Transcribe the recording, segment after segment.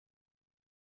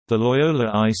The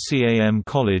Loyola-ICAM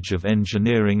College of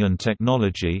Engineering and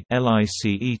Technology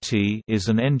is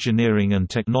an engineering and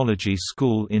technology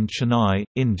school in Chennai,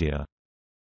 India.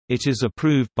 It is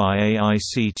approved by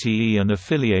AICTE and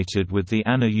affiliated with the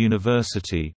Anna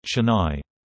University, Chennai.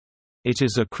 It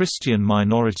is a Christian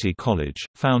minority college,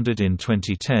 founded in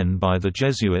 2010 by the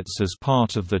Jesuits as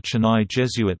part of the Chennai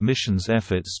Jesuit mission's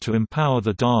efforts to empower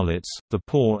the Dalits, the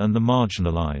poor and the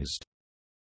marginalized.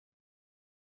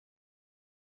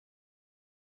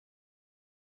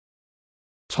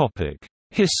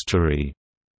 History.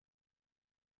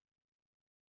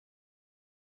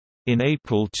 In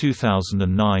April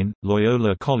 2009,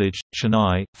 Loyola College,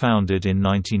 Chennai, founded in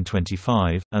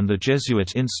 1925, and the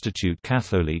Jesuit Institut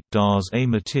Catholique d'Arts et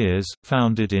Métiers,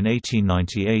 founded in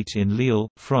 1898 in Lille,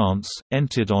 France,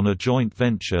 entered on a joint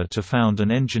venture to found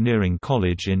an engineering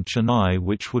college in Chennai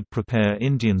which would prepare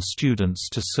Indian students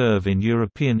to serve in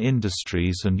European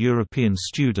industries and European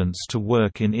students to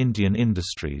work in Indian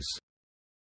industries.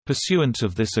 Pursuant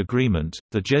of this agreement,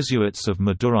 the Jesuits of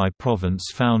Madurai Province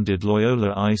founded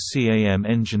Loyola-ICAM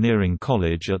Engineering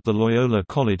College at the Loyola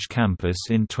College campus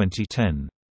in 2010.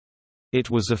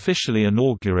 It was officially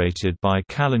inaugurated by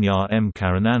Kalaignar M.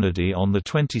 Karunanidhi on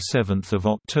 27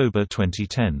 October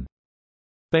 2010.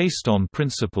 Based on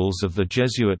principles of the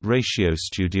Jesuit Ratio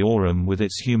Studiorum with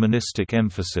its humanistic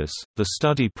emphasis, the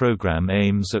study program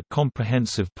aims at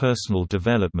comprehensive personal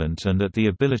development and at the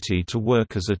ability to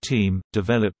work as a team,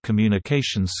 develop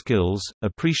communication skills,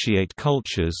 appreciate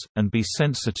cultures, and be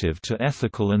sensitive to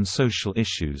ethical and social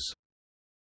issues.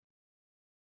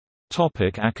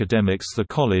 Academics. The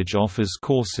college offers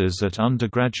courses at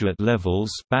undergraduate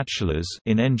levels bachelor's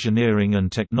in engineering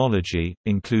and technology,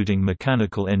 including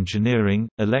mechanical engineering,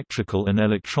 electrical and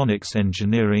electronics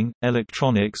engineering,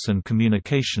 electronics and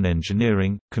communication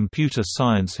engineering, computer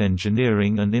science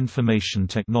engineering and information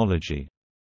technology.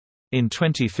 In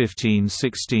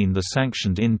 2015-16 the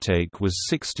sanctioned intake was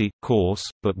 60 course,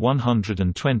 but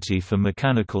 120 for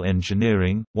mechanical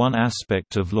engineering. One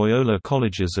aspect of Loyola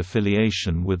College's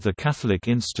affiliation with the Catholic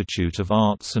Institute of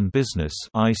Arts and Business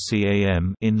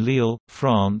 (ICAM) in Lille,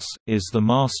 France, is the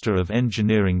Master of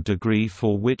Engineering degree,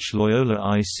 for which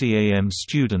Loyola-ICAM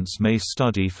students may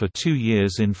study for 2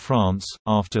 years in France,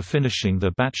 after finishing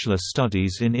their bachelor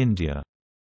studies in India.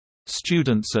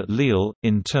 Students at Lille,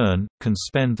 in turn, can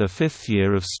spend their 5th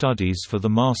year of studies for the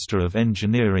Master of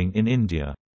Engineering in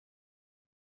India.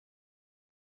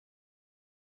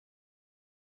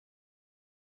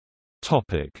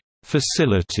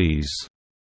 Facilities.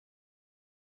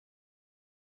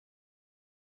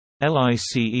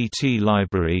 LICET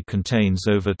Library contains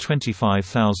over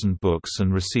 25,000 books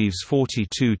and receives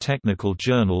 42 technical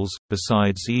journals,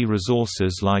 besides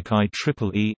e-resources like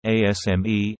IEEE,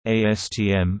 ASME,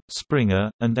 ASTM, Springer,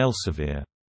 and Elsevier.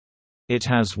 It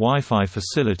has Wi-Fi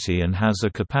facility and has a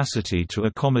capacity to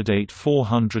accommodate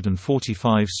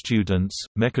 445 students,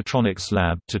 mechatronics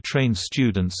lab to train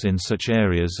students in such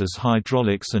areas as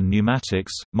hydraulics and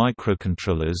pneumatics,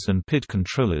 microcontrollers and PID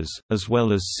controllers, as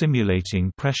well as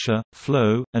simulating pressure,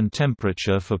 flow, and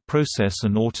temperature for process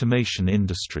and automation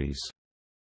industries.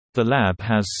 The lab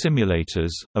has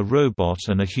simulators, a robot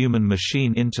and a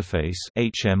human-machine interface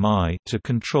 (HMI) to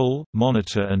control,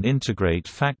 monitor and integrate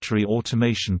factory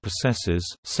automation processes.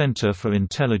 Center for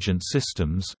Intelligent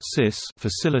Systems (CIS)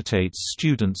 facilitates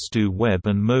students do web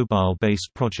and mobile-based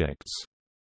projects.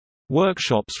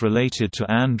 Workshops related to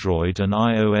Android and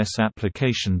iOS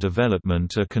application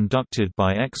development are conducted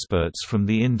by experts from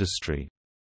the industry.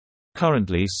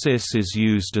 Currently CIS is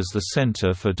used as the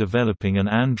center for developing an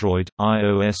Android,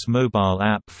 iOS mobile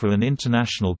app for an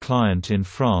international client in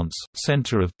France.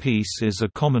 Center of Peace is a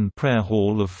common prayer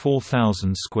hall of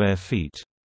 4,000 square feet.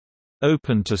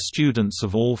 Open to students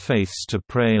of all faiths to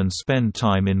pray and spend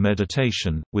time in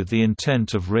meditation, with the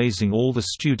intent of raising all the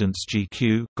students'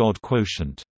 GQ God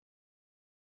quotient.